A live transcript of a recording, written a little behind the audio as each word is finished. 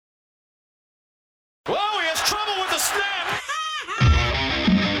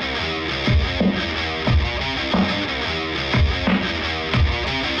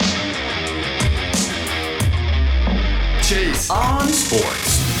on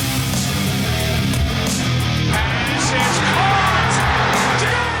Sports. Pass is caught!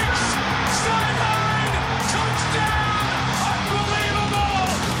 Diggs! Sideline! Touchdown!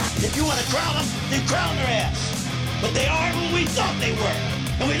 Unbelievable! If you want to crown them, then crown their ass. But they are who we thought they were.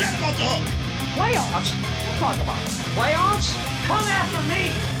 And we let them off the hook. Playoffs? We'll talk about playoffs. Come after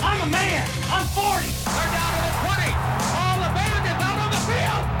me. I'm a man. I'm 40. They're down to the 20. All the band is out on the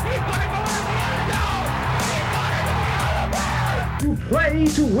field. He's going to go into the end zone. He's going to go out of there. You play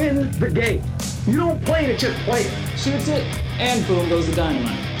to win the game. You don't play to just play it. Shoots it, and boom goes the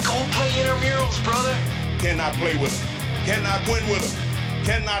dynamite. Go play intramurals, brother. Cannot play with them. Cannot win with them.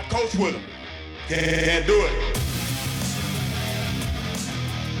 Cannot coach with them. Can't do it.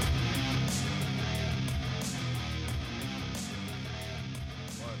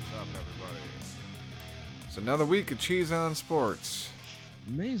 What's up, everybody? It's another week of Cheez on Sports.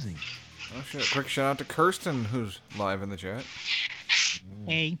 Amazing. Oh shit! Quick shout out to Kirsten, who's live in the chat.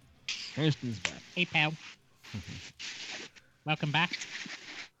 Hey. Kirsten's back. Hey, pal. Welcome back.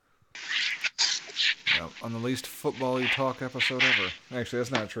 Yeah, on the least football-y talk episode ever. Actually,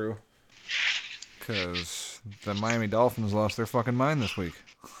 that's not true. Because the Miami Dolphins lost their fucking mind this week.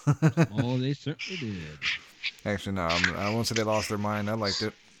 Oh, they certainly did. Actually, no, I won't say they lost their mind. I liked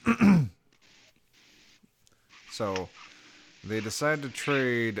it. So, they decided to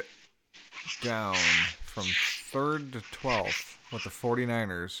trade down from 3rd to 12th with the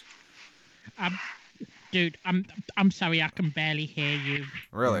 49ers. Dude, I'm sorry, I can barely hear you.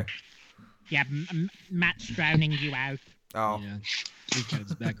 Really? Yeah, Matt's drowning you out. Oh. Yeah. He's got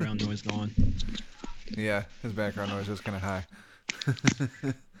his background noise going. Yeah, his background noise is kind of high.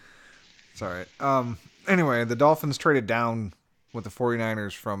 It's alright. Anyway, the Dolphins traded down with the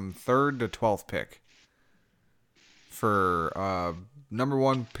 49ers from 3rd to 12th pick for number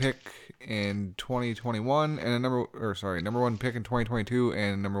 1 pick in 2021 and a number 1 pick in 2022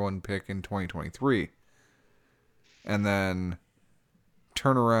 and number 1 pick in 2023. And then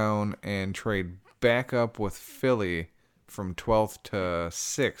turn around and trade back up with Philly from 12th to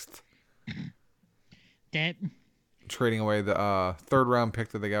 6th. Trading away the 3rd round pick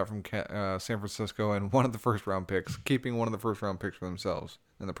that they got from San Francisco and one of the 1st round picks, keeping one of the 1st round picks for themselves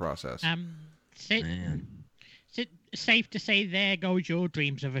in the process. Safe to say there goes your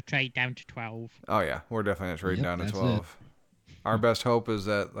dreams of a trade down to 12. Oh yeah, we're definitely trading down to 12. Our best hope is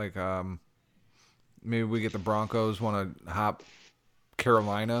that maybe we get the Broncos want to hop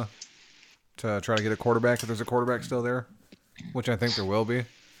Carolina to try to get a quarterback if there's a quarterback still there, which I think there will be.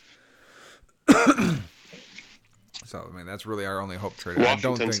 So, I mean, that's really our only hope trade.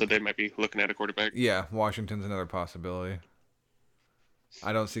 Washington said they might be looking at a quarterback. Yeah, Washington's another possibility.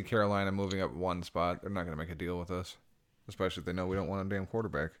 I don't see Carolina moving up one spot. They're not going to make a deal with us, especially if they know we don't want a damn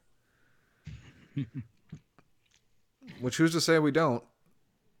quarterback. Which, who's to say we don't?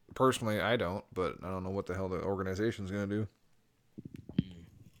 Personally, I don't, but I don't know what the hell the organization's going to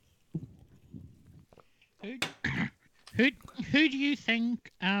do. Who do you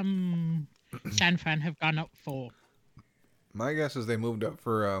think San Fran have gone up for? My guess is they moved up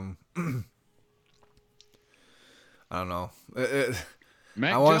for I don't know.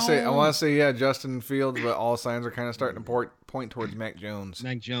 I want to say yeah, Justin Fields, but all signs are kind of starting to point towards Mac Jones.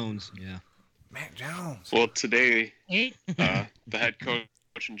 Mac Jones, yeah. Mac Jones. Well, today the head coach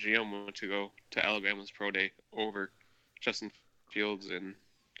and GM went to go to Alabama's pro day over Justin Fields and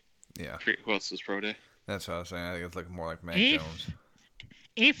who else was pro day? That's what I was saying. I think it's looking more like Mac Jones.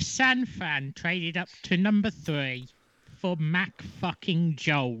 If San Fran traded up to number 3 for Mac fucking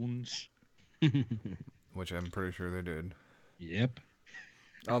Jones, which I'm pretty sure they did. Yep.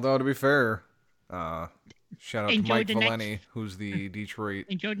 Although to be fair, shout out to Mike Valeni, who's the Detroit.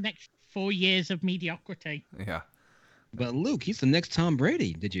 Enjoy the next 4 years of mediocrity. Yeah. But Luke, he's the next Tom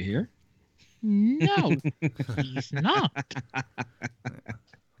Brady. Did you hear? No, he's not.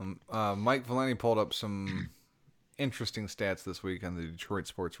 Mike Valeni pulled up some interesting stats this week on the Detroit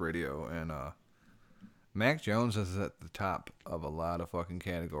Sports Radio, and Mac Jones is at the top of a lot of fucking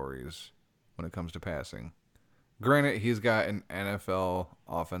categories when it comes to passing. Granted, he's got an NFL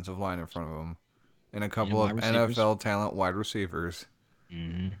offensive line in front of him and a couple of NFL talent wide receivers.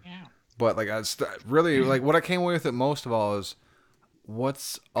 Mm-hmm. Yeah. But really, what I came away with it most of all is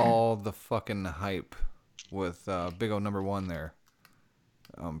what's all the fucking hype with big O number 1 there.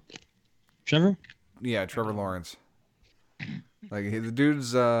 Trevor? Yeah, Trevor Lawrence. Like the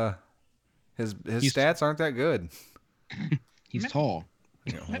dude's his stats aren't that good. He's tall.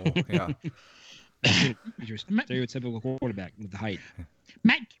 Yeah. Your stereotypical quarterback with the height.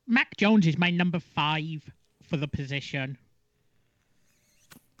 Mac Jones is my number 5 for the position.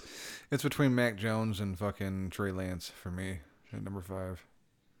 It's between Mac Jones and fucking Trey Lance for me. At number 5.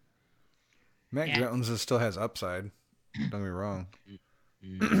 Mac Jones still has upside. Don't get me wrong.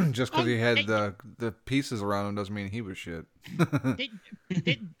 Just because he had the pieces around him doesn't mean he was shit.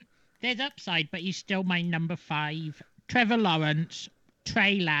 There's upside, but he's still my number 5. Trevor Lawrence,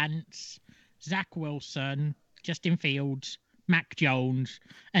 Trey Lance, Zach Wilson, Justin Fields, Mac Jones,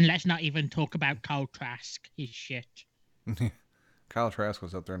 and let's not even talk about Kyle Trask. He's shit. Kyle Trask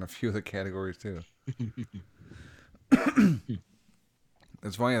was up there in a few of the categories too.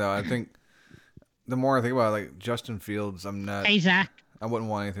 It's funny though. I think the more I think about it, like Justin Fields, I'm not. Hey Zach. I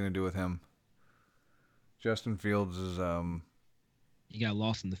wouldn't want anything to do with him. Justin Fields is He got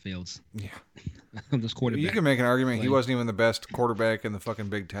lost in the fields. Yeah. This quarterback. You can make an argument he wasn't even the best quarterback in the fucking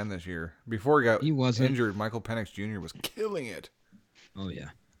Big Ten this year. Before he got injured, Michael Penix Jr. was killing it. Oh yeah.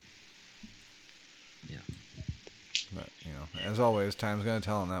 Yeah. But as always, time's gonna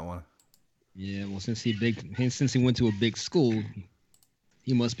tell on that one. Yeah, well, since he went to a big school,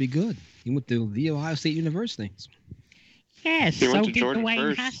 he must be good. He went to the Ohio State University. Yes, so did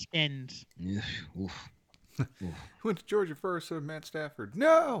Dwayne Haskins. Yeah. Oof. Went to Georgia first, so Matt Stafford.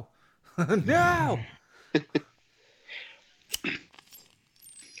 No! No!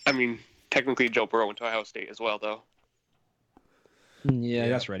 I mean, technically Joe Burrow went to Ohio State as well, though. Yeah,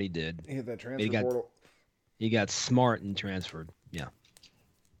 that's right. He did. He had that transfer portal. He got smart and transferred. Yeah.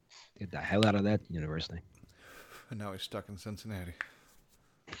 Get the hell out of that university. And now he's stuck in Cincinnati.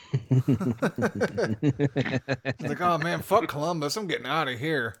 Like, oh man, fuck Columbus. I'm getting out of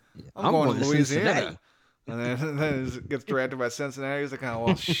here. I'm going to Louisiana. And then he gets drafted by Cincinnati. He's like, oh,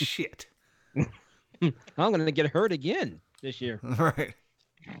 well, shit. I'm going to get hurt again this year. Right.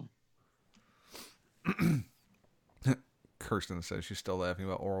 Kirsten says she's still laughing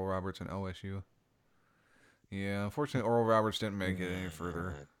about Oral Roberts and OSU. Yeah, unfortunately, Oral Roberts didn't make it any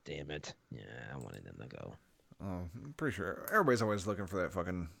further. Damn it. Yeah, I wanted them to go. Oh, I'm pretty sure everybody's always looking for that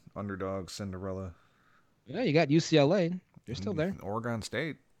fucking underdog Cinderella. Yeah, you got UCLA. They're still there. Oregon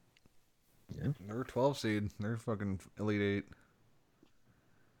State. Yeah. They're 12 seed. They're fucking Elite 8.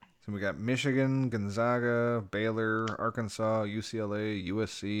 So we got Michigan, Gonzaga, Baylor, Arkansas, UCLA,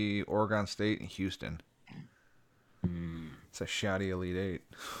 USC, Oregon State, and Houston. It's a shoddy Elite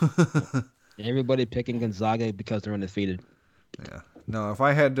 8. Everybody picking Gonzaga because they're undefeated. Yeah. No, if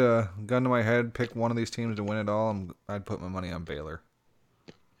I had gun to my head, pick one of these teams to win it all, I'd put my money on Baylor.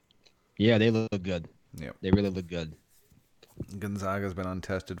 Yeah, they look good. Yep. They really look good. Gonzaga's been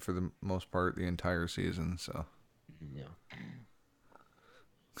untested for the most part the entire season, so. Yeah.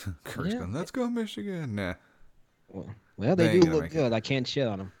 Kirsten, let's go Michigan. Nah. Well, they do look good. I can't shit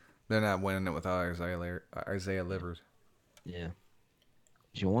on them. They're not winning it without Isaiah Livers. Yeah.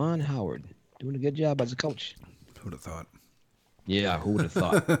 Juwan Howard doing a good job as a coach. Who'd have thought? Yeah, who would have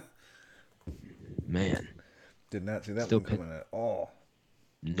thought? Man. Did not see that one coming at all.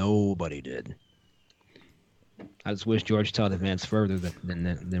 Nobody did. I just wish Georgetown advanced further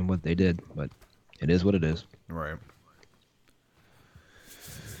than what they did, but it is what it is. Right.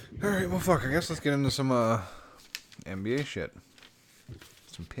 All right, well, fuck. I guess let's get into some NBA shit.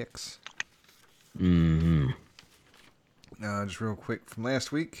 Some picks. Mm-hmm. Just real quick from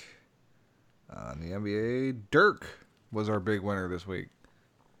last week. In the NBA, Dirk was our big winner this week.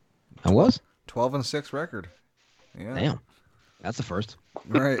 I was? 12-6 record. Yeah. Damn. That's the first.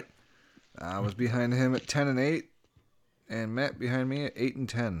 Right. I was behind him at 10-8, and Matt behind me at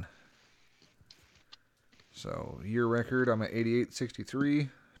 8-10. So year record, I'm at 88-63.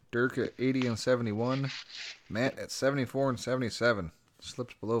 Dirk at 80-71. Matt at 74-77.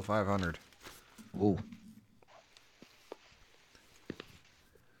 Slips below 500. Ooh.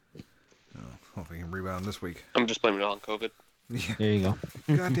 Hopefully he can rebound this week. I'm just blaming it on COVID. Yeah. There you go.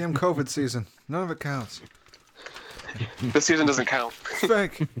 Goddamn COVID season. None of it counts. This season doesn't count. It's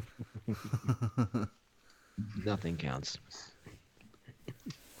fake. Nothing counts.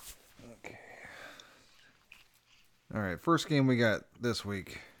 Okay. All right, first game we got this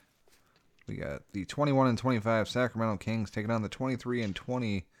week. We got the 21-25 Sacramento Kings taking on the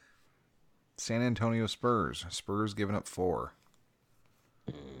 23-20 San Antonio Spurs. Spurs giving up 4.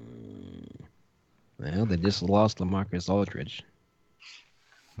 Well, they just lost LaMarcus Aldridge.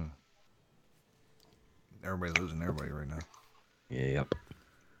 Everybody's losing everybody right now. Yep.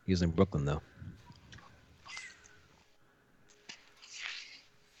 He's in Brooklyn, though.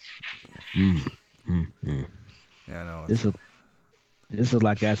 Yeah, I know. This is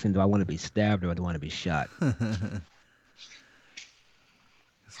like asking, do I want to be stabbed or do I want to be shot?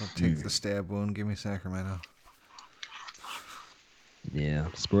 So take the stab wound. Give me Sacramento. Yeah,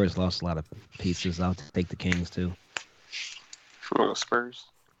 Spurs lost a lot of pieces. I'll take the Kings, too. Oh, Spurs.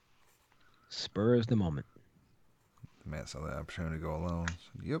 Spurs the moment. Matt saw the opportunity to go alone.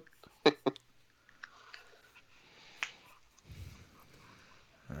 Yep. All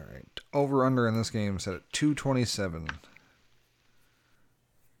right. Over under in this game set at 227.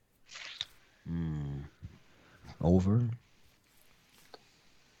 Over.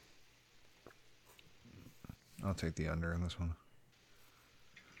 I'll take the under in this one.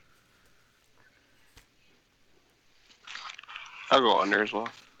 I'll go under as well.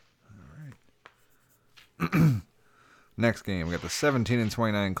 All right. Next game, we got the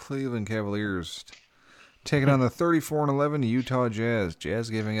 17-29 Cleveland Cavaliers taking on the 34-11 Utah Jazz. Jazz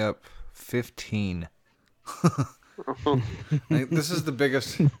giving up 15. This is the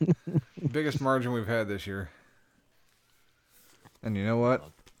biggest margin we've had this year. And you know what?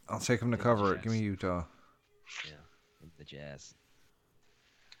 I'll take them to cover it. Give me Utah. Yeah, the Jazz.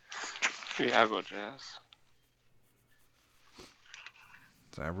 Yeah, I'll go Jazz.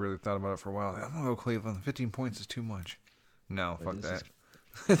 So I really thought about it for a while. I'm going to go Cleveland. 15 points is too much. No, fuck that.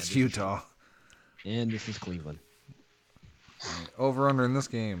 It's Utah. And this is Cleveland. Over under in this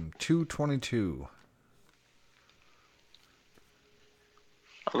game, 222.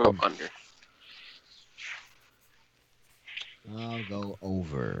 I'll go under. I'll go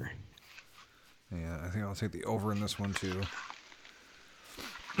over. Yeah, I think I'll take the over in this one too.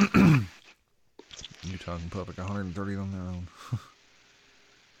 Utah can put up like 130 on their own.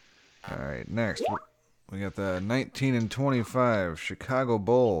 All right, next we got the 19-25 Chicago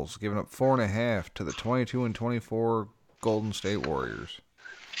Bulls giving up 4.5 to the 22-24 Golden State Warriors.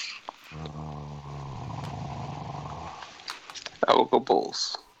 I will go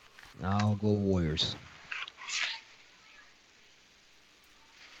Bulls. I'll go Warriors.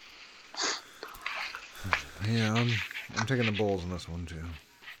 Yeah, I'm taking the Bulls in this one too.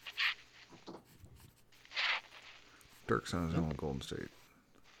 Dirk's on his own with Golden State.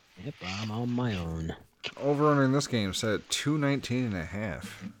 Yep, I'm on my own. Over under in this game set at 219.5.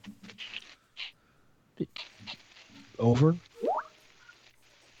 Over?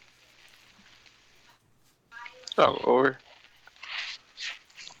 Oh, over.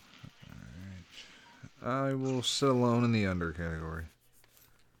 I will sit alone in the under category.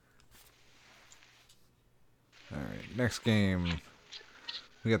 Alright, next game.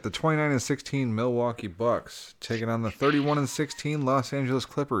 We got the 29-16 Milwaukee Bucks taking on the 31-16 Los Angeles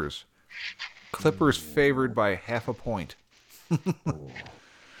Clippers. Clippers favored by half a point.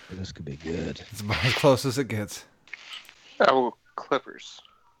 This could be good. It's about as close as it gets. I will go Clippers.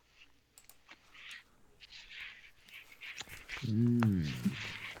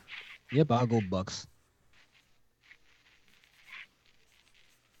 Yep, I'll go Bucks.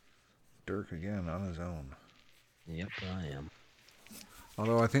 Dirk again on his own. Yep, I am.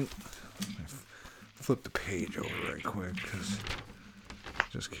 Although I think I flipped the page over right quick because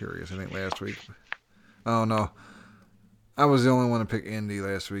just curious. I think last week. Oh no, I was the only one to pick Indy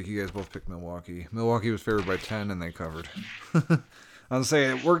last week. You guys both picked Milwaukee. Milwaukee was favored by 10 and they covered. I'll say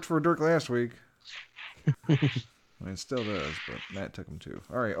it worked for Dirk last week. I mean, it still does, but Matt took him too.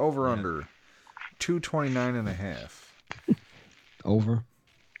 All right, over under 229.5. Over.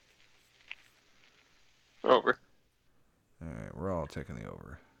 Over. All right, we're all taking the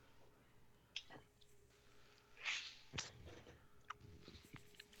over.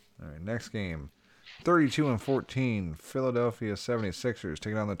 All right, next game. 32-14, Philadelphia 76ers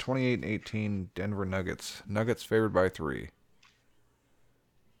taking on the 28-18 Denver Nuggets. Nuggets favored by 3.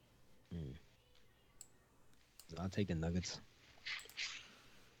 I'll take the Nuggets.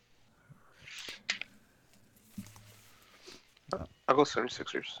 I'll go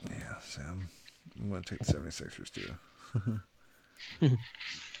 76ers. Yeah, Sam. I'm going to take the 76ers too.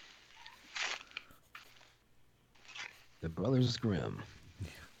 The Brothers Grimm.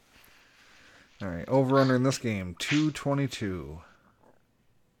 All right, over under in this game, 222.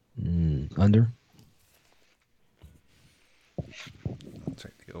 Under. I'll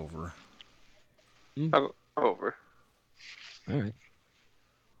take the over. I'll go over. All right.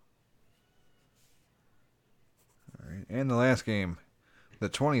 All right, and the last game, the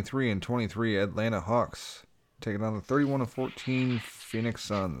 23-23 Atlanta Hawks taking on the 31-14 Phoenix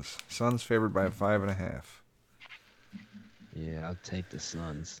Suns. Suns favored by 5.5. Yeah, I'll take the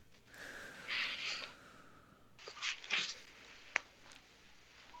Suns.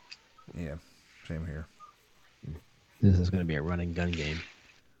 Yeah, same here. This is going to be a run and gun game.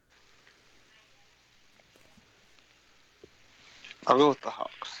 I'll go with the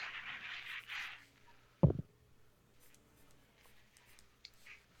Hawks. All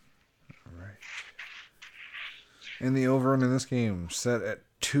right. And the over under this game set at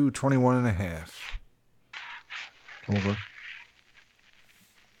 221.5. Over.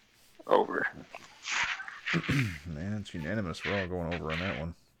 Over. Man, it's unanimous. We're all going over on that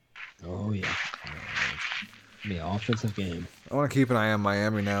one. Oh, yeah. Be an offensive game. I want to keep an eye on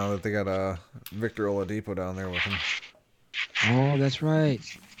Miami now that they got Victor Oladipo down there with them. Oh, that's right.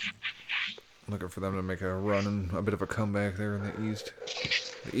 Looking for them to make a run and a bit of a comeback there in the East.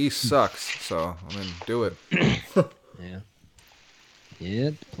 The East sucks, so, I mean, do it. Yeah. Yeah,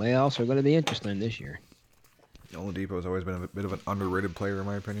 the playoffs are going to be interesting this year. Oladipo's always been a bit of an underrated player, in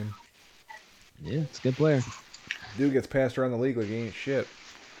my opinion. Yeah, it's a good player. Dude gets passed around the league like he ain't shit.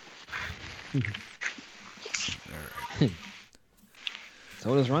 Alright.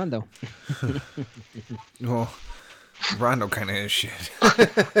 So does Rondo. Well, Rondo kind of is shit.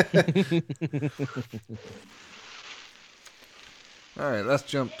 Alright, let's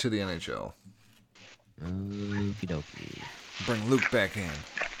jump to the NHL. Okie dokie. Bring Luke back in.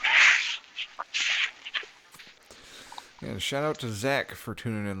 And shout out to Zach for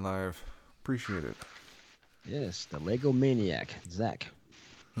tuning in live. Appreciate it. Yes, the Lego Maniac, Zach.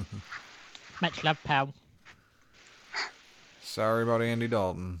 Much love, pal. Sorry about Andy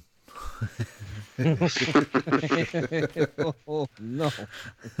Dalton. Oh, no.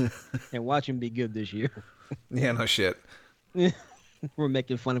 And watch him be good this year. Yeah, no shit. We're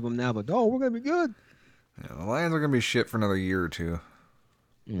making fun of him now, but we're going to be good. Yeah, the Lions are going to be shit for another year or two.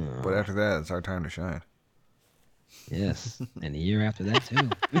 But after that, it's our time to shine. Yes, and the year after that, too.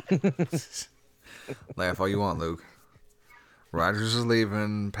 Laugh all you want, Luke. Rodgers is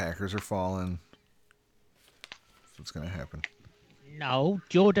leaving. Packers are falling. That's what's going to happen. No,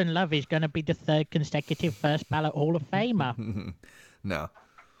 Jordan Love is going to be the third consecutive first ballot Hall of Famer. No.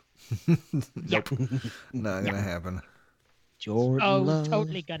 Yep. Not going to happen. Jordan Love.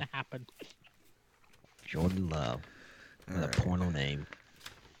 Totally going to happen. Jordan Love. What a porno name.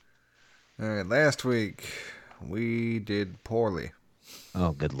 All right, last week we did poorly.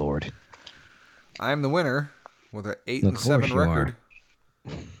 Oh, good Lord. I'm the winner with an 8-7 record.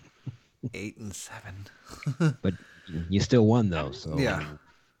 8-7. But you still won, though. So yeah.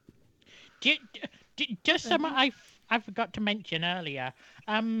 Just something I forgot to mention earlier.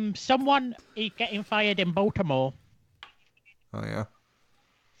 Someone is getting fired in Baltimore. Oh yeah.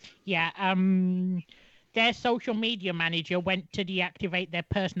 Yeah. Their social media manager went to deactivate their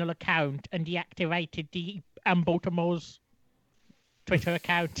personal account and deactivated the Baltimore's Twitter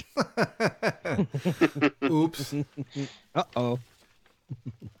account. Oops. Uh-oh.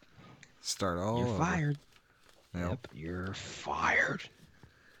 Start all You're over. fired. Yep. You're fired.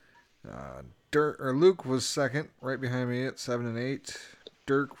 Luke was second, right behind me at 7-8.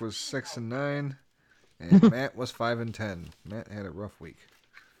 Dirk was 6-9, and Matt was 5-10. Matt had a rough week.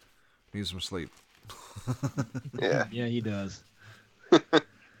 Needs some sleep. Yeah. Yeah, he does.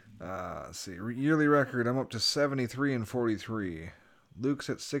 Let's see. Yearly record, I'm up to 73-43. Luke's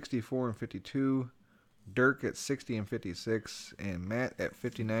at 64-52. Dirk at 60-56. And Matt at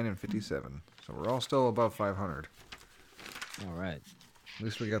 59-57. So we're all still above 500. All right. At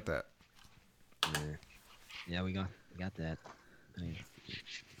least we got that. Yeah, we got that. And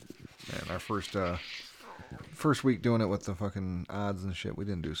our first week doing it with the fucking odds and shit, we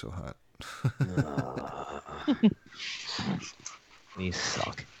didn't do so hot. We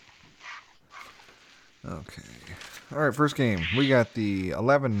suck. Okay. All right, first game. We got the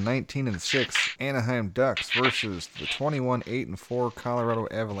 11-19-6 Anaheim Ducks versus the 21-8-4 Colorado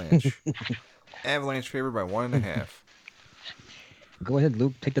Avalanche. Avalanche favored by 1.5. Go ahead,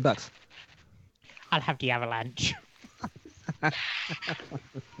 Luke. Take the Ducks. I'll have the Avalanche.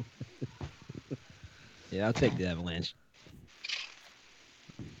 Yeah, I'll take the Avalanche.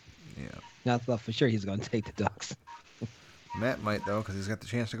 Yeah. I thought for sure he's going to take the Ducks. Matt might, though, because he's got the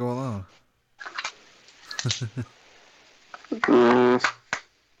chance to go alone.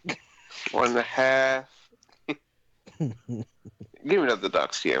 1.5. Give me another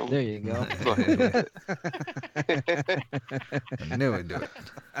Ducks, yeah. There you go. Go ahead. I knew he'd do it.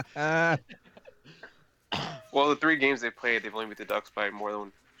 Well, the 3 games they played, they've only beat the Ducks by more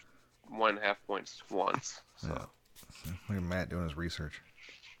than 1.5 points once. So. Yeah. Look at Matt doing his research.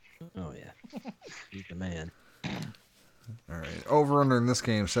 Oh, yeah. He's the man. All right. Over under in this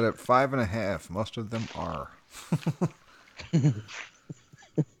game set at 5.5. Most of them are.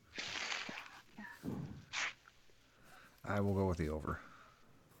 I will go with the over.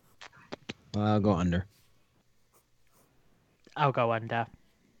 I'll go under. I'll go under.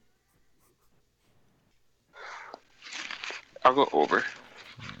 I'll go over.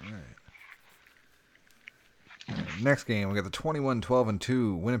 All right. Next game, we got the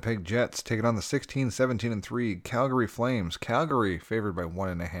 21-12-2 Winnipeg Jets taking on the 16-17-3 Calgary Flames. Calgary favored by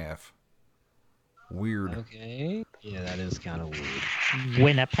 1.5. Weird. Okay. Yeah, that is kind of weird.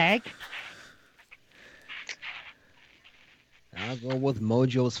 Winnipeg. I'll go with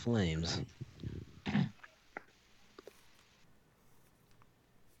Mojo's Flames.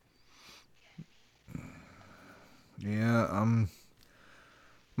 Yeah, I'm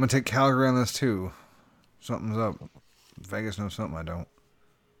gonna take Calgary on this too. Something's up. Vegas knows something I don't.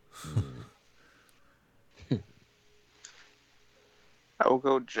 I will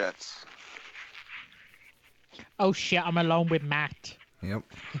go Jets. Oh shit, I'm alone with Matt. Yep.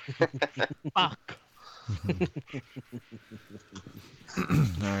 Fuck.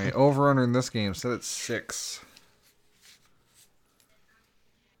 Alright, over-under in this game, set at 6.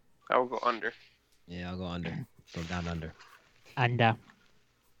 I will go under. Yeah, I'll go under. Go down under. Under.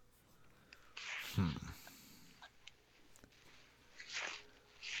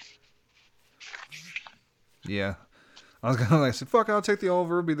 Yeah. I was gonna say, fuck, I'll take the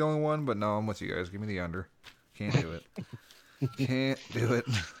over, be the only one, but no, I'm with you guys. Give me the under. Can't do it. Can't do it.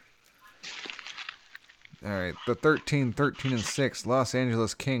 Alright, the 13-6 Los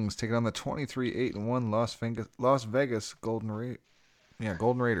Angeles Kings taking on the 23-8-1 Las Vegas Golden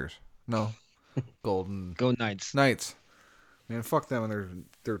Raiders. No. Go Knights. Knights. Man, fuck them and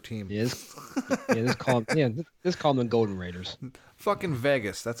their team. Just call them the Golden Raiders. Fucking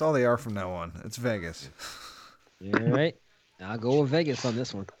Vegas. That's all they are from now on. It's Vegas. All right. I'll go with Vegas on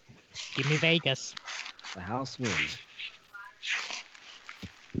this one. Give me Vegas. The house wins.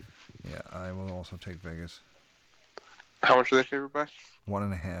 Yeah, I will also take Vegas. How much are they favored by?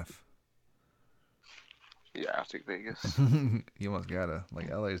 1.5. Yeah, I'll take Vegas. You almost gotta. Like,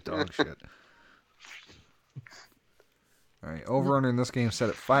 LA's dog shit. Alright, over-under in this game set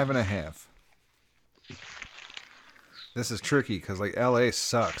at 5.5. This is tricky, because, like, LA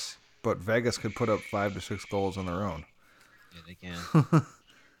sucks, but Vegas could put up 5 to 6 goals on their own. Yeah, they can.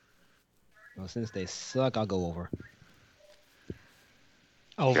 Well, since they suck, I'll go over.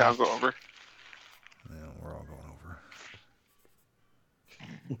 Over. Yeah, I'll go over. Yeah, we're all going over.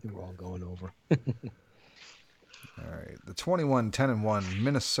 We're all going over. All right, the 21-10-1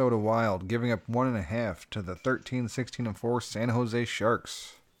 Minnesota Wild giving up 1.5 to the 13-16-4 San Jose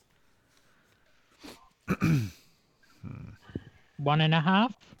Sharks. 1.5.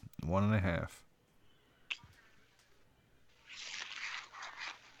 1.5.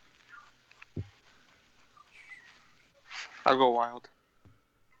 I'll go Wild.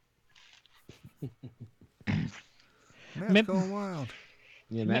 Matt's going wild.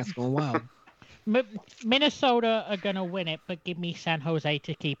 Yeah, Matt's going wild. Minnesota are gonna win it, but give me San Jose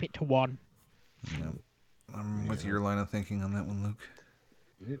to keep it to 1. Yeah. I'm with your line of thinking on that one,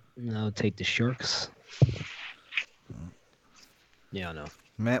 Luke. I'll take the Sharks. Yeah, I know.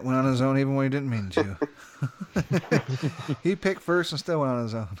 Matt went on his own even when he didn't mean to. He picked first and still went on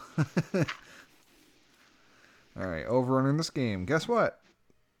his own. All right, over in this game. Guess what?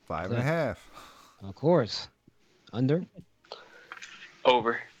 5.5. Of course. Under?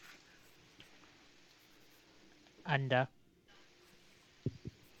 Over. Under.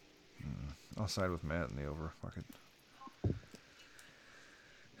 I'll side with Matt in the over. Fuck it.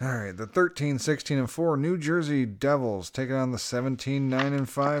 All right, the 13-16-4 New Jersey Devils taking on the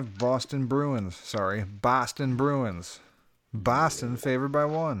 17-9-5 Boston Bruins. Sorry, Boston Bruins. Boston favored by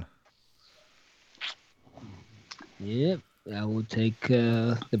 1. Yep, I will take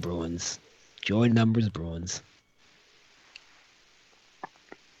the Bruins. Joy numbers Bruins.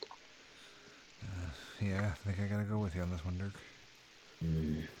 Yeah, I think I gotta go with you on this one, Dirk.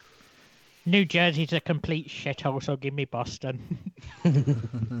 New Jersey's a complete shithole, so give me Boston. Are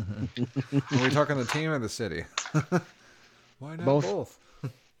we talking the team or the city? Why not both?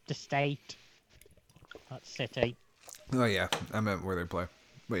 The state. Not city. Oh, yeah. I meant where they play.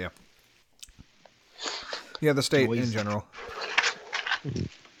 But yeah. Yeah, the state in general. What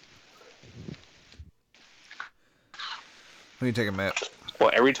are you taking, Matt?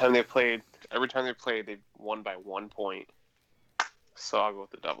 Well, every time they played, they won by 1 point. So I'll go with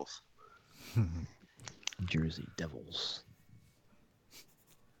the Devils. Jersey Devils.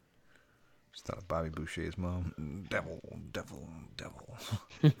 Just thought of Bobby Boucher's mom. Devil.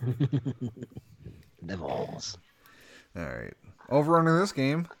 Devils. All right. Over under this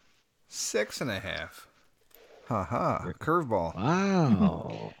game, 6.5. Ha. Curveball.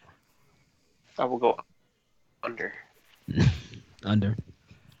 Wow. I will go under. Under.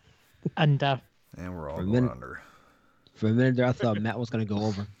 Under. And we're all going under. For a minute there, I thought Matt was going to go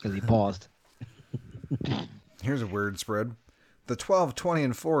over because he paused. Here's a weird spread. The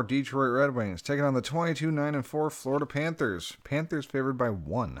 12-20-4 Detroit Red Wings taking on the 22-9-4 Florida Panthers. Panthers favored by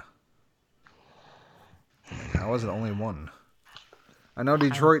 1. How is it only 1? I know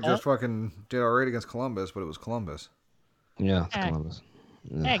Detroit just fucking did alright against Columbus, but it was Columbus. Yeah, it's Columbus.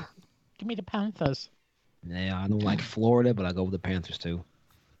 Hey, give me the Panthers. Yeah, I don't like Florida, but I go with the Panthers too.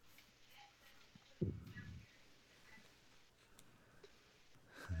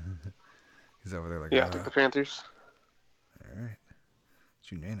 He's over there like, yeah, I think the Panthers. All right.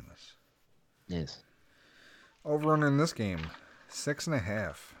 It's unanimous. Yes. Over under in this game,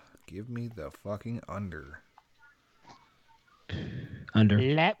 6.5. Give me the fucking under. Under.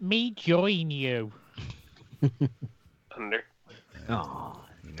 Let me join you. Under. Oh.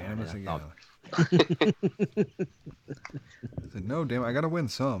 Unanimous again. I said, no, damn it, I gotta win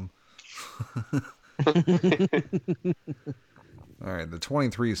some. All right, the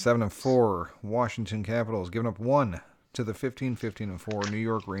 23-7-4 Washington Capitals giving up 1 to the 15-15-4 New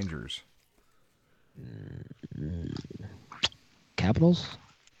York Rangers. Capitals?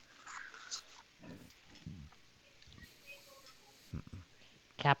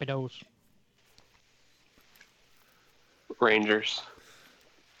 Capitals. Rangers.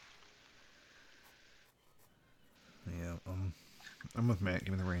 Yeah, I'm with Matt.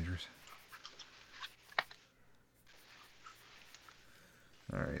 Give me the Rangers.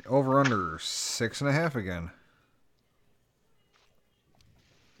 All right, over under 6.5 again.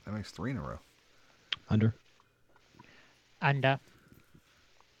 That makes 3 in a row. Under. Under.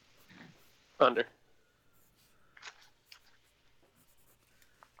 Under.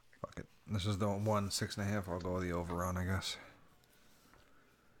 Fuck it. This is the one 6.5. I'll go with the over on, I guess.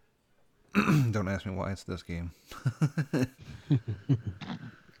 Don't ask me why it's this game.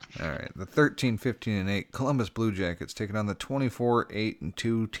 All right, the 13-15-8 Columbus Blue Jackets taking on the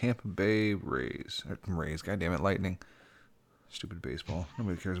 24-8-2 Tampa Bay Rays. Rays, goddamn it, Lightning. Stupid baseball.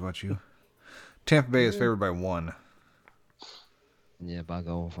 Nobody cares about you. Tampa Bay is favored by 1. Yeah, but I'll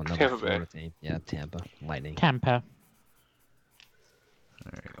go for another Tampa Florida Bay. team. Yeah, Tampa. Lightning. Tampa.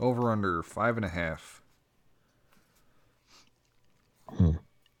 All right, over under 5.5.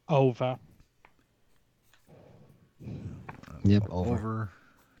 Over. Yep, over. Over.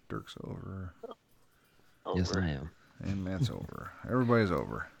 Dirk's over. Yes, I am. And Matt's over. Everybody's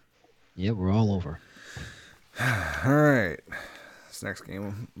over. Yep, we're all over. All right. This next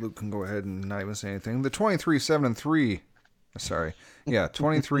game, Luke can go ahead and not even say anything. The 23-7-3. Sorry. Yeah,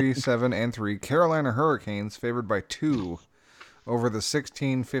 23-7-3 Carolina Hurricanes favored by 2 over the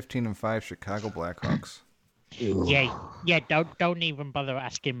 16-15-5 Chicago Blackhawks. Yeah. Don't even bother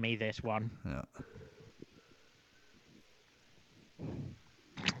asking me this one. Yeah.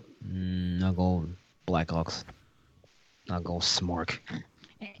 I'll go Blackhawks. I'll go Smark.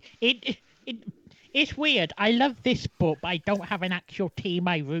 It's weird. I love this book, but I don't have an actual team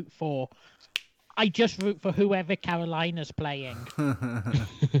I root for. I just root for whoever Carolina's playing.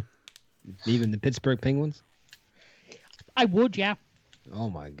 Even the Pittsburgh Penguins? I would, yeah. Oh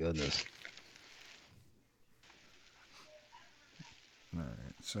my goodness. All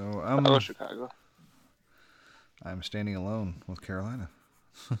right. So I'll go Chicago. I'm standing alone with Carolina.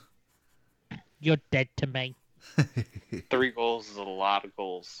 You're dead to me. 3 goals is a lot of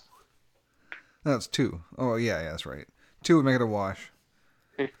goals. No, it's 2. Oh, yeah, that's right. 2 would make it a wash.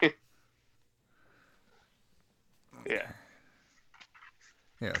 Yeah.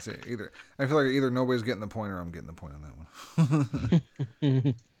 Yeah, see, either. I feel like either nobody's getting the point or I'm getting the point on that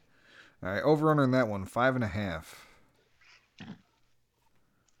one. All right, over under in that one, 5.5.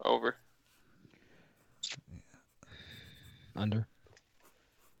 Over. Under.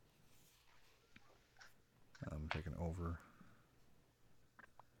 I'm taking over.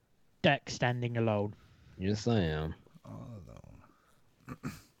 Dirk standing alone. Yes, I am. All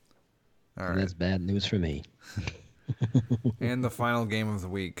alone. All right. That's bad news for me. And the final game of the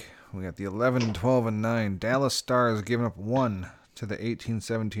week, we got the 11-12-9 Dallas Stars giving up 1 to the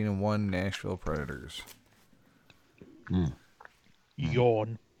 18-17-1 Nashville Predators.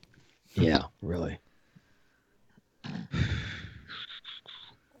 Yawn. Yeah, really.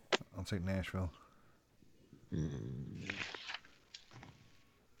 I'll take Nashville.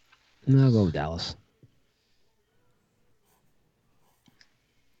 No, I'll go with Dallas.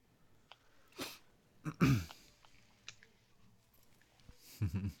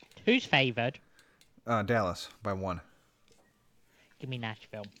 Who's favored? Dallas by 1. Give me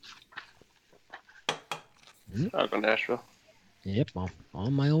Nashville. I'll go Nashville. Yep, I'm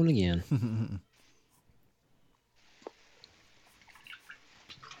on my own again.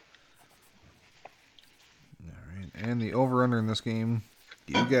 All right, and the over-under in this game,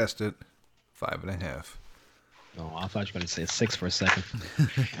 you guessed it, 5.5. Oh, I thought you were going to say 6 for a second.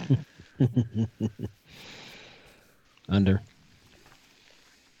 Under.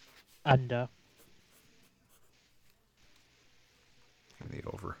 Under. The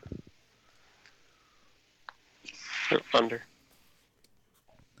over. Under.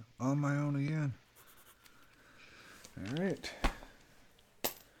 On my own again. All right.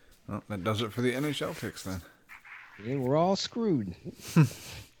 Well, that does it for the NHL picks then. Yeah, we're all screwed.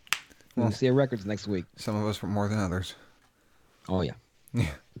 We'll see our records next week. Some of us were more than others. Oh, yeah. Yeah.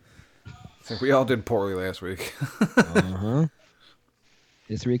 I think we all did poorly last week. Uh-huh.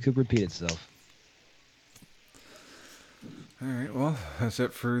 History could repeat itself. All right, well, that's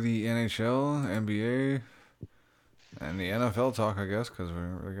it for the NHL, NBA, and the NFL talk, I guess, because we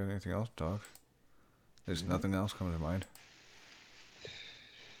don't really got anything else to talk. There's nothing else coming to mind.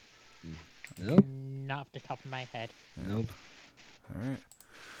 Nope. Not off the top of my head. Nope. All right.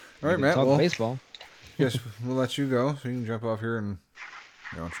 All right, Matt. Talk well, baseball. Yes, we'll let you go, so you can jump off here and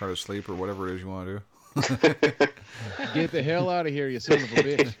try to sleep or whatever it is you want to do. Get the hell out of here, you son of a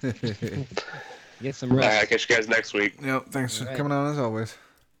bitch. Get some rest. I'll catch you guys next week. Yep, thanks for coming on as always.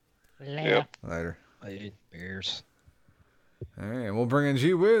 Later. Later. Bears. All right, and we'll bring in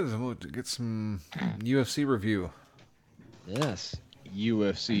G Wiz and we'll get some UFC review. Yes.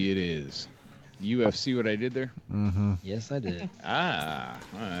 UFC it is. UFC what I did there? Mm-hmm. Yes, I did.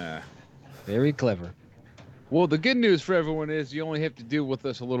 Very clever. Well, the good news for everyone is you only have to deal with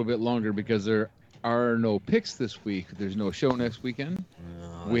us a little bit longer because there are no picks this week. There's no show next weekend.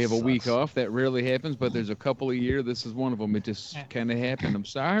 We have a week off. That rarely happens, but there's a couple a year. This is one of them. It just kind of happened. I'm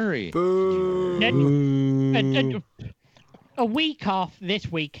sorry. A week off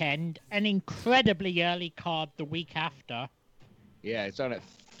this weekend, an incredibly early card the week after. Yeah, it's on at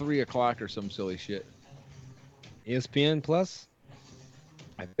 3 o'clock or some silly shit. ESPN Plus?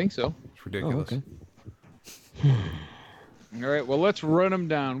 I think so. It's ridiculous. Oh, okay. All right, well, let's run them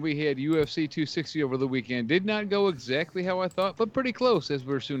down. We had UFC 260 over the weekend. Did not go exactly how I thought, but pretty close, as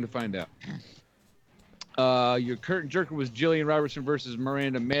we're soon to find out. Your curtain jerker was Jillian Robertson versus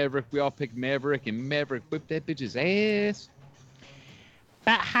Miranda Maverick. We all picked Maverick, and Maverick whipped that bitch's ass.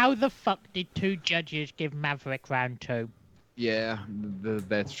 But how the fuck did two judges give Maverick round 2? Yeah,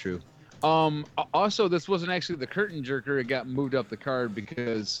 that's true. Also, this wasn't actually the curtain jerker. It got moved up the card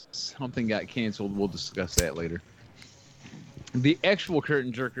because something got canceled. We'll discuss that later. The actual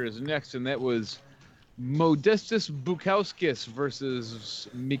curtain jerker is next, and that was Modestas Bukauskas versus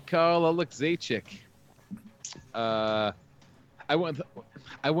Mikhail Alexeychik. I went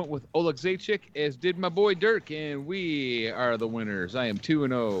with Alexeychik, as did my boy Dirk, and we are the winners. I am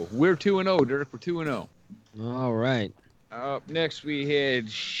 2-0. We're 2-0, Dirk. We're 2-0. All right. Up next, we had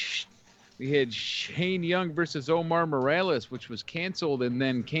Shane Young versus Omar Morales, which was canceled and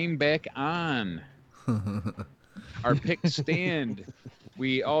then came back on. Our pick stand.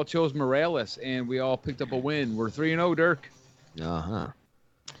 We all chose Morales, and we all picked up a win. We're 3-0, Dirk. Uh-huh.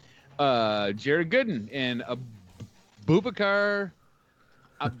 Jared Gooden and Bubakar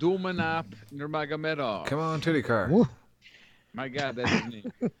Abdulmanap Nurmagomedov. Come on, Titty Car. Woo. My God, that's his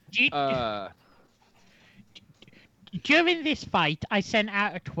name. During this fight, I sent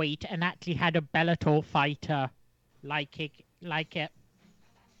out a tweet and actually had a Bellator fighter like it.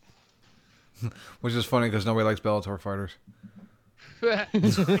 Which is funny because nobody likes Bellator fighters. Bellator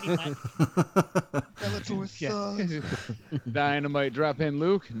sucks. Dynamite drop in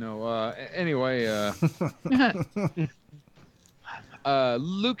Luke. No. Anyway.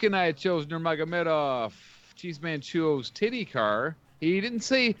 Luke and I chose Nurmagomedov. Cheeseman chose Titty Car. He didn't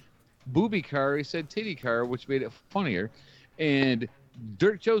say Booby Car. He said Titty Car, which made it funnier. And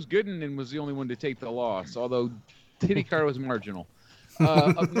Dirk chose Gooden and was the only one to take the loss, although Titty Car was marginal.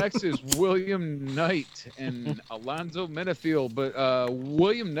 Up next is William Knight and Alonzo Menafield. But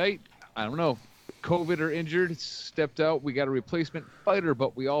William Knight, I don't know, COVID or injured, stepped out. We got a replacement fighter,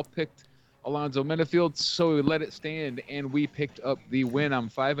 but we all picked Alonzo Menafield, so we let it stand, and we picked up the win. I'm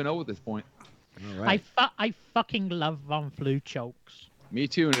 5-0 at this point. All right. I fucking love Von Flu chokes. Me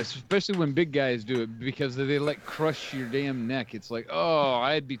too, and especially when big guys do it because they like crush your damn neck. It's like, oh,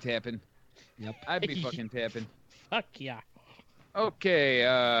 I'd be tapping. Yep. I'd be fucking tapping. Fuck yeah. Okay,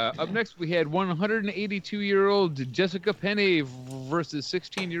 up next we had 182-year-old Jessica Penney versus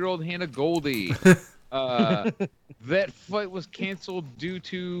 16-year-old Hannah Goldie. That fight was canceled due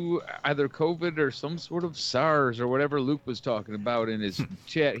to either COVID or some sort of SARS or whatever Luke was talking about in his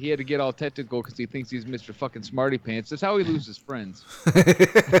chat. He had to get all technical because he thinks he's Mr. fucking Smarty Pants. That's how he loses friends.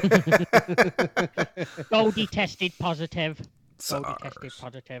 Goldie tested positive. SARS. Goldie tested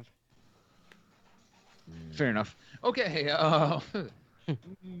positive. Fair enough. Okay,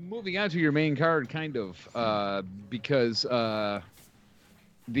 moving on to your main card, kind of, because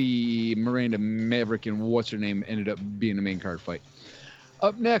the Miranda Maverick and what's-her-name ended up being the main card fight.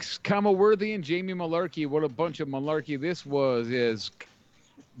 Up next, Kama Worthy and Jamie Malarkey. What a bunch of malarkey this was, as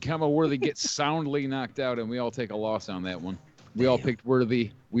Kama Worthy gets soundly knocked out, and we all take a loss on that one. We all picked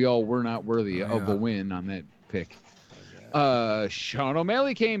Worthy. We all were not worthy of a win on that pick. Sean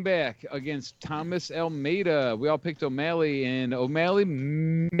O'Malley came back against Thomas Almeida. We all picked O'Malley, and O'Malley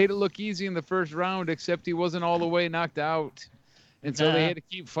made it look easy in the first round, except he wasn't all the way knocked out. And so they had to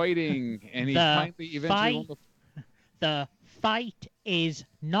keep fighting, and he finally eventually won the fight is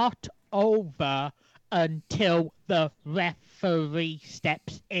not over until the referee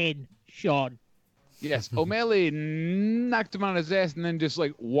steps in, Sean. Yes, O'Malley knocked him on his ass and then just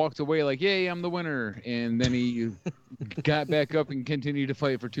like walked away like, yay, I'm the winner. And then he got back up and continued to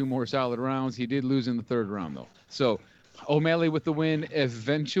fight for 2 more solid rounds. He did lose in the 3rd round, though. So O'Malley with the win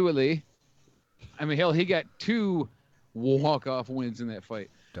eventually. I mean, hell, he got 2 walk-off wins in that fight.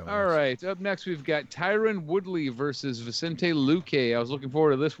 All right, up next we've got Tyron Woodley versus Vicente Luque. I was looking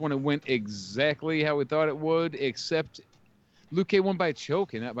forward to this one. It went exactly how we thought it would, except Luque won by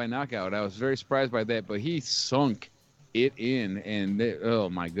choke and not by knockout. I was very surprised by that, but he sunk it in, and oh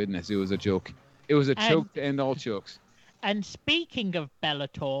my goodness, it was a joke. It was a choke to end all chokes. And speaking of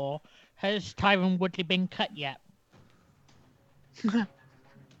Bellator, has Tyron Woodley been cut yet?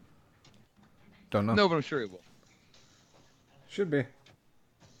 Don't know. No, but I'm sure he will. Should be.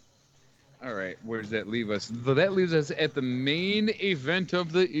 All right, where does that leave us? So that leaves us at the main event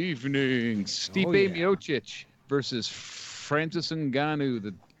of the evening. Stipe Miocic versus Francis Ngannou,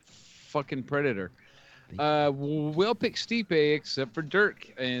 the fucking Predator. We'll pick Stipe except for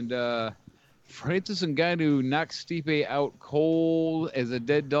Dirk. And Francis Ngannou knocked Stipe out cold as a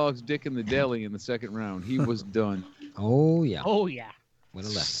dead dog's dick in the deli in the 2nd round. He was done. Oh, yeah. Oh, yeah. What a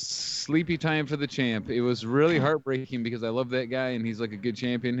left. Sleepy time for the champ. It was really heartbreaking because I love that guy and he's like a good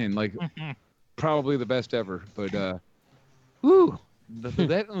champion and like probably the best ever. But that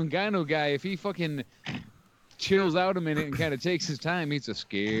Ngannou guy, if he fucking chills out a minute and kind of takes his time, he's a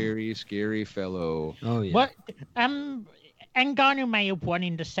scary, scary fellow. Oh yeah. What? Ngannou may have won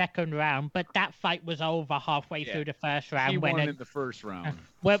in the 2nd round, but that fight was over halfway through the 1st round. He won in the 1st round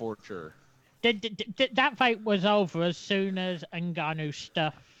for sure. That fight was over as soon as Ngannou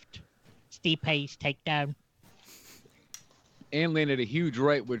stuffed Stipe's takedown. And landed a huge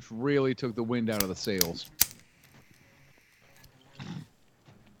right, which really took the wind out of the sails.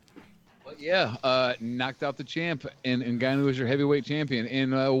 But yeah, knocked out the champ, and Ngannou was your heavyweight champion.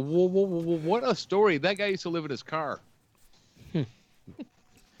 And what a story. That guy used to live in his car.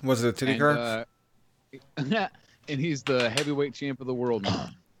 Was it a titty car? And he's the heavyweight champ of the world now.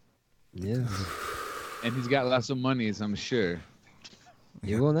 Yeah. And he's got lots of monies, I'm sure.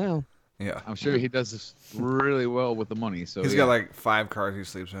 You will now. Yeah. I'm sure he does this really well with the money. So he's got like 5 cars he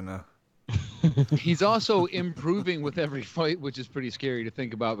sleeps in now. He's also improving with every fight, which is pretty scary to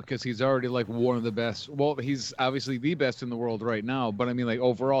think about because he's already like one of the best. Well, he's obviously the best in the world right now, but I mean, like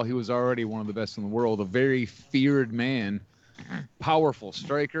overall, he was already one of the best in the world. A very feared man, powerful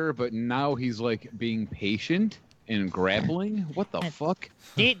striker, but now he's like being patient and grappling. What the fuck?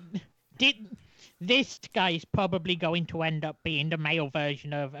 This guy is probably going to end up being the male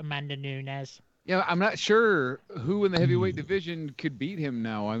version of Amanda Nunes. Yeah, I'm not sure who in the heavyweight division could beat him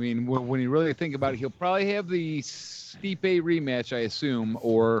now. I mean, when you really think about it, he'll probably have the Stipe rematch, I assume,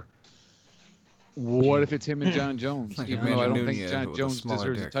 or what if it's him and John Jones? Even though I don't think John Jones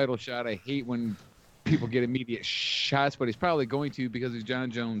deserves a title shot. I hate when people get immediate shots, but he's probably going to because he's John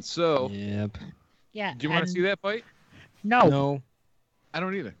Jones. So, yep. Yeah. Do you want to see that fight? No. I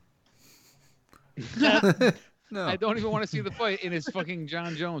don't either. No. I don't even want to see the fight, and it's fucking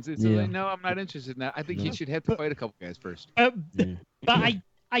John Jones. It's like, no, I'm not interested in that. I think he should have to fight a couple guys first. But I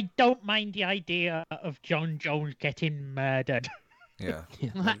don't mind the idea of John Jones getting murdered. Yeah.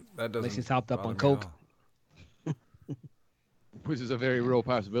 That doesn't. Unless he's hopped up on coke. Which is a very real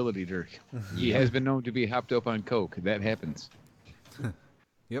possibility, Dirk. He has been known to be hopped up on coke. That happens.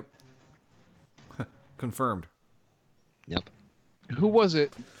 Yep. Confirmed. Yep. Who was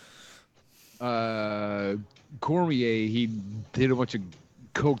it? Cormier, he did a bunch of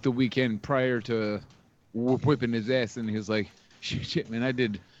coke the weekend prior to whipping his ass, and he was like, shit, man, I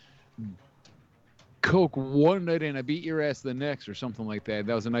did coke one night and I beat your ass the next, or something like that.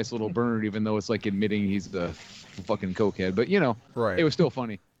 That was a nice little burn, even though it's like admitting he's a fucking cokehead. But, you know, right. It was still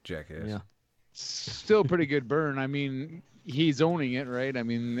funny. Jackass. Yeah. Still pretty good burn. I mean, he's owning it, right? I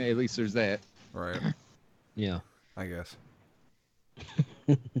mean, at least there's that. Right. Yeah. I guess.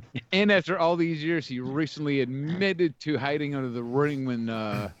 And after all these years, he recently admitted to hiding under the ring when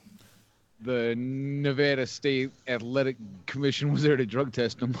the Nevada State Athletic Commission was there to drug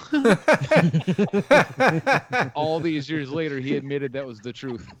test him. All these years later, he admitted that was the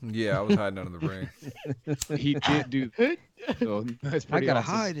truth. Yeah, I was hiding under the ring. He did do that. So that's pretty I gotta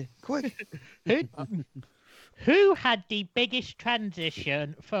awesome. hide. Quick. Who had the biggest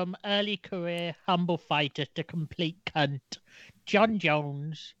transition from early career humble fighter to complete cunt? John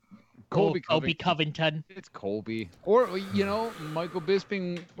Jones or Colby Covington? It's Colby. Or, Michael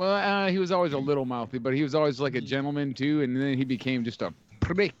Bisping. Well, he was always a little mouthy, but he was always like a gentleman too, and then he became just a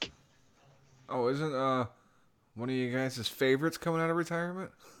prick. Oh, isn't one of you guys' favorites coming out of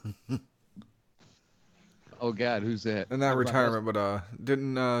retirement? Oh, God, who's that? Not retirement, but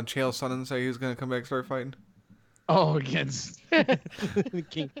didn't Chael Sonnen say he was going to come back and start fighting? Oh, against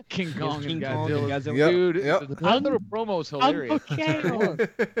King Kong and Godzilla. Yep. Dude, Yep. the little promo's hilarious.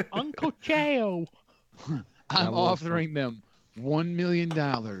 Uncle Chael. I'm offering them $1 million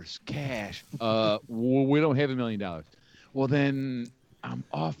cash. We don't have $1 million. Well, then I'm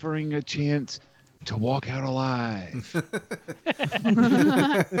offering a chance to walk out alive.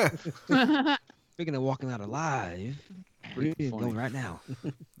 Speaking of walking out alive, we're going right now.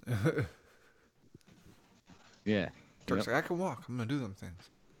 Yeah. Dirk's like, I can walk. I'm going to do them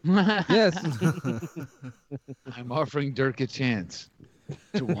things. Yes. I'm offering Dirk a chance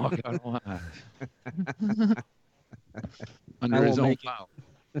to walk out alive. Under his own mouth.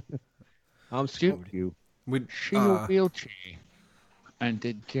 I'm screwed you. She a wheelchair. And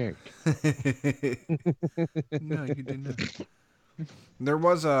did Dirk. No, you did not. There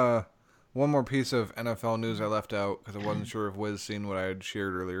was one more piece of NFL news I left out because I wasn't sure if Wiz seen what I had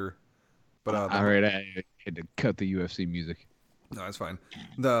shared earlier. But all right, I had to cut the UFC music. No, that's fine.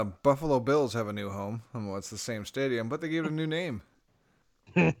 The Buffalo Bills have a new home. Well, it's the same stadium, but they gave it a new name.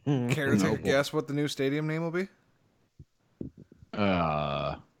 Care to take a guess what the new stadium name will be?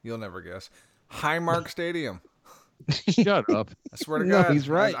 You'll never guess. Highmark Stadium. Shut up. I swear to God. He's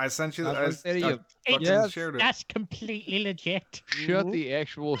right. I sent you Highmark Stadium. shared it. That's completely legit. Shut the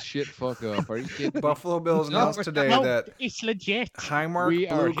actual shit fuck up. Are you kidding? Buffalo Bills announced today that it's legit. We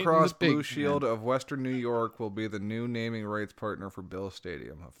Highmark are Blue hitting Cross the big Blue Shield of Western New York will be the new naming rights partner for Bills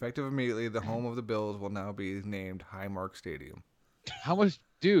Stadium. Effective immediately, the home of the Bills will now be named Highmark Stadium. How much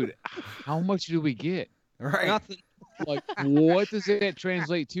do we get? Right. Nothing. Like, what does that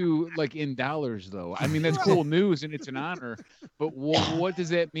translate to, like, in dollars, though? I mean, that's cool news, and it's an honor, but what does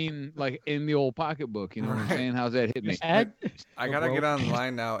that mean, like, in the old pocketbook? You know what I'm saying? How's that hit me? I got to get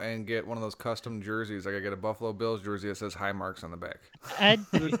online now and get one of those custom jerseys. I got to get a Buffalo Bills jersey that says Highmarks on the back.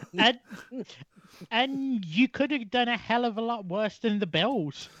 And you could have done a hell of a lot worse than the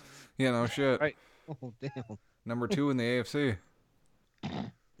Bills. Yeah, no shit. Right. Oh, damn. Number 2 in the AFC.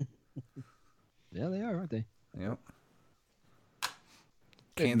 Yeah, they are, aren't they? Yep.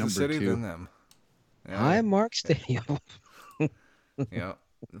 Kansas City, then them. Yeah. Highmark Stadium. Yeah.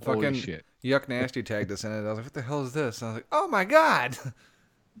 Holy Fucking shit. Yuck Nasty tagged us in it. I was like, what the hell is this? And I was like, oh my God.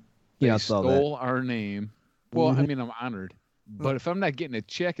 Yeah, I They saw that. stole our name. Well, I mean, I'm honored. But if I'm not getting a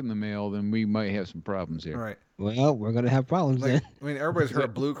check in the mail, then we might have some problems here. All right. Well, we're going to have problems Like, then. I mean, everybody's heard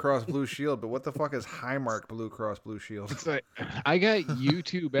of Blue Cross Blue Shield, but what the fuck is Highmark Blue Cross Blue Shield? It's like, I got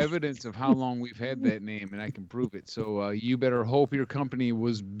YouTube evidence of how long we've had that name, and I can prove it. So you better hope your company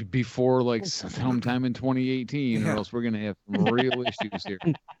was before, like, sometime in 2018, or else we're going to have some real issues here.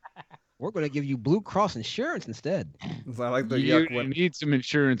 We're going to give you Blue Cross insurance instead. I like the You Yuck went. need some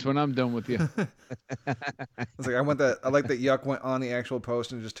insurance when I'm done with you. It's like I like that Yuck went on the actual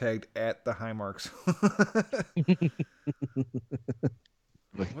post and just tagged at the Highmarks.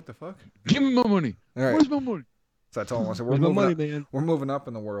 Like, what the fuck? Give me my money. All right. Where's my money? So I told him, I said, Where's my money, man? We're moving up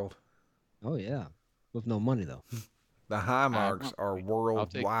in the world. Oh, yeah. With no money, though. The Highmarks are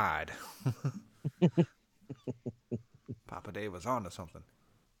worldwide. Papa Dave was on to something.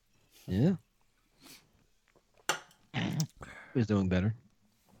 Yeah. He's doing better.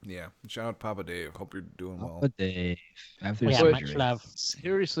 Yeah. Shout out Papa Dave. Hope you're doing well. Papa Dave. After Yeah, surgery. much love.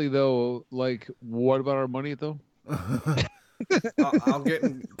 Seriously, though, like, what about our money, though? I'll get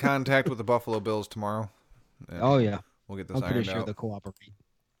in contact with the Buffalo Bills tomorrow. Oh, yeah. We'll get this I'm pretty ironed sure out. they'll cooperate.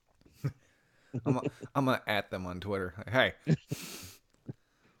 I'm going to at them on Twitter. Like, hey.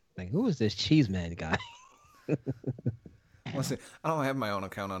 Like, who is this Cheez man guy? Let's see. I don't have my own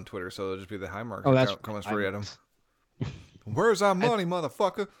account on Twitter, so it'll just be the Highmark that's account coming straight at him. Where's our money,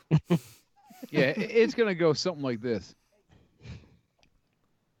 motherfucker? Yeah, it's going to go something like this.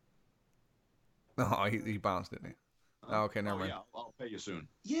 Oh, he bounced, didn't he? Oh, okay, never mind. Yeah, I'll pay you soon.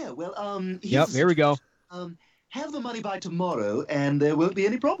 Yeah, well, Yep, here we go. have the money by tomorrow, and there won't be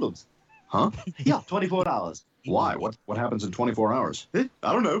any problems. Huh? Yeah, 24 hours. Why? What happens in 24 hours? I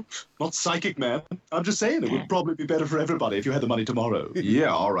don't know. Not psychic, man. I'm just saying it would probably be better for everybody if you had the money tomorrow. Yeah,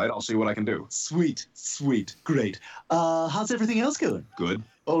 all right. I'll see what I can do. Sweet, great. How's everything else going? Good.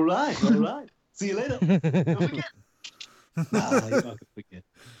 All right. See you later. Don't forget. You're not gonna forget.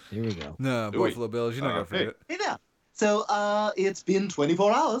 Here we go. No, Buffalo Bills, you're not going to forget. Hey now. So, it's been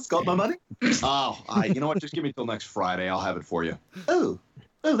 24 hours. Got my money? You know what? Just give me till next Friday. I'll have it for you. Oh,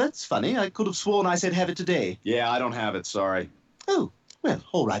 that's funny. I could have sworn I said have it today. Yeah, I don't have it. Sorry. Oh, well,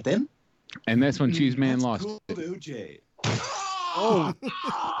 all right then. And that's when Cheese Man lost. Cool, OJ. Oh.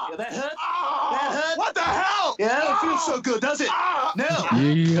 Yeah, that hurt? That hurt? What the hell? Yeah, it don't feel so good, does it? No.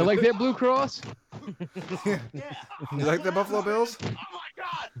 You like that Blue Cross? You like the Buffalo Bills? Oh, my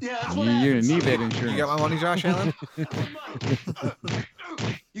God. Yeah, that's You're what going to happens. need that insurance. You got my money, Josh Allen?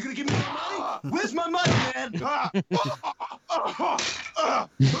 You gonna give me my money? Where's my money, man?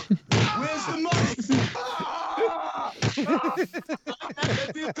 Where's the money?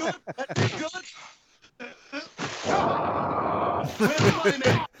 That feel good? That feel good? Where's the money,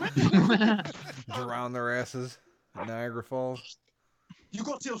 man? Drown their asses at Niagara Falls. You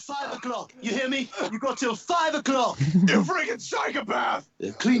got till 5 o'clock. You hear me? You got till 5 o'clock. You freaking psychopath!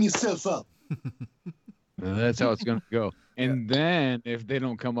 Clean yourself up. That's how it's going to go. And then if they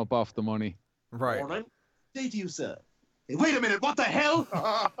don't come up off the money. Right. Morning. Say to you, sir. Hey, wait a minute. What the hell?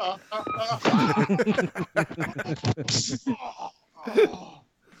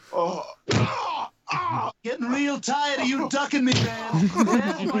 Getting real tired of you ducking me, man.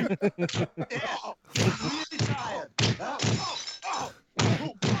 Yeah? Getting really tired.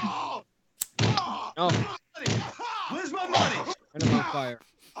 Oh. Where's my money? Right on fire.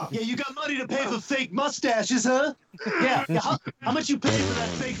 Yeah, you got money to pay for fake mustaches, huh? Yeah. How much you pay for that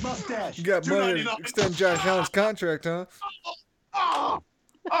fake mustache? You got money to extend Josh Allen's contract, huh?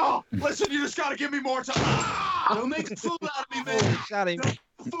 Listen, you just gotta give me more time. Don't make a fool out of me, man. Got him. Don't make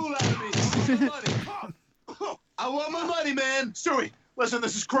a fool out of me. I want my money, man. Stewie, listen,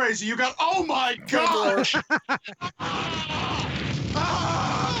 this is crazy. You got. Oh my gosh!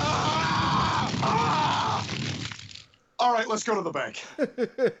 All right, let's go to the bank.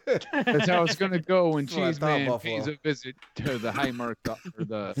 That's how it's going to go when That's what I Cheese thought, Man Buffalo. pays a visit to the Highmark or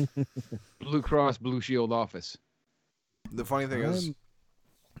the Blue Cross Blue Shield office. The funny thing is,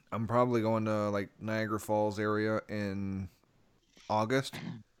 I'm probably going to like Niagara Falls area in August,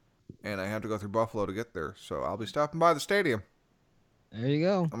 and I have to go through Buffalo to get there. So I'll be stopping by the stadium. There you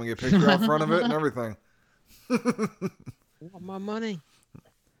go. I'm gonna get a picture out front of it and everything. I want my money.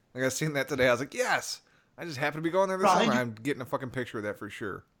 Like I seen that today, I was like, yes. I just happen to be going there this summer. I'm getting a fucking picture of that for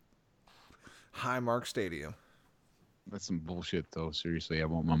sure. Highmark Stadium. That's some bullshit, though. Seriously, I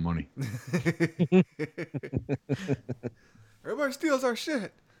want my money. Everybody steals our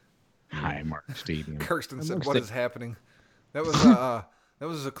shit. Highmark Stadium. Kirsten said, "What is happening?" That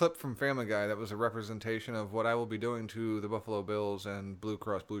was a clip from Family Guy. That was a representation of what I will be doing to the Buffalo Bills and Blue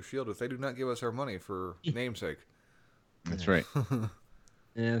Cross Blue Shield if they do not give us our money for namesake. That's right.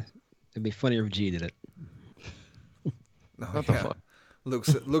 Yeah, it'd be funnier if G did it. What the fuck?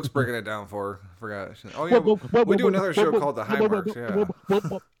 Luke's breaking it down for her. Forgot. Oh yeah, we do another show called the Highmarks. Yeah.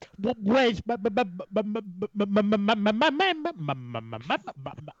 Where's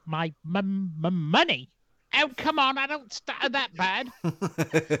my money? Oh, come on! I don't stutter that bad.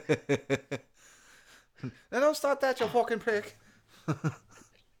 I don't start that, you fucking prick. I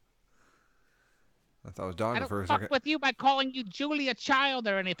thought I was I dodging don't for a fuck second. with you by calling you Julia Child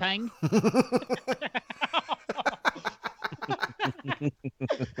or anything.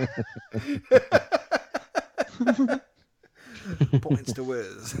 Points to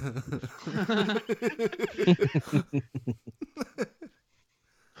Wiz.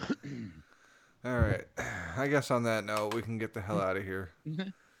 All right. I guess on that note, we can get the hell out of here.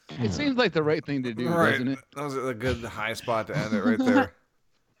 It seems like the right thing to do, doesn't it? That was a good high spot to end it right there.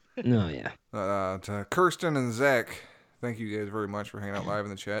 No, yeah. To Kirsten and Zach, thank you guys very much for hanging out live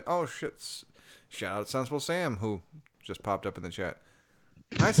in the chat. Oh, shit. Shout out Sensible Sam, who just popped up in the chat.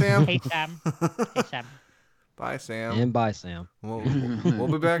 Hi, Sam. Hey, Sam. Hey, Sam. Bye, Sam. And bye, Sam. We'll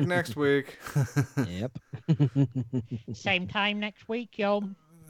be back next week. Yep. Same time next week, yo.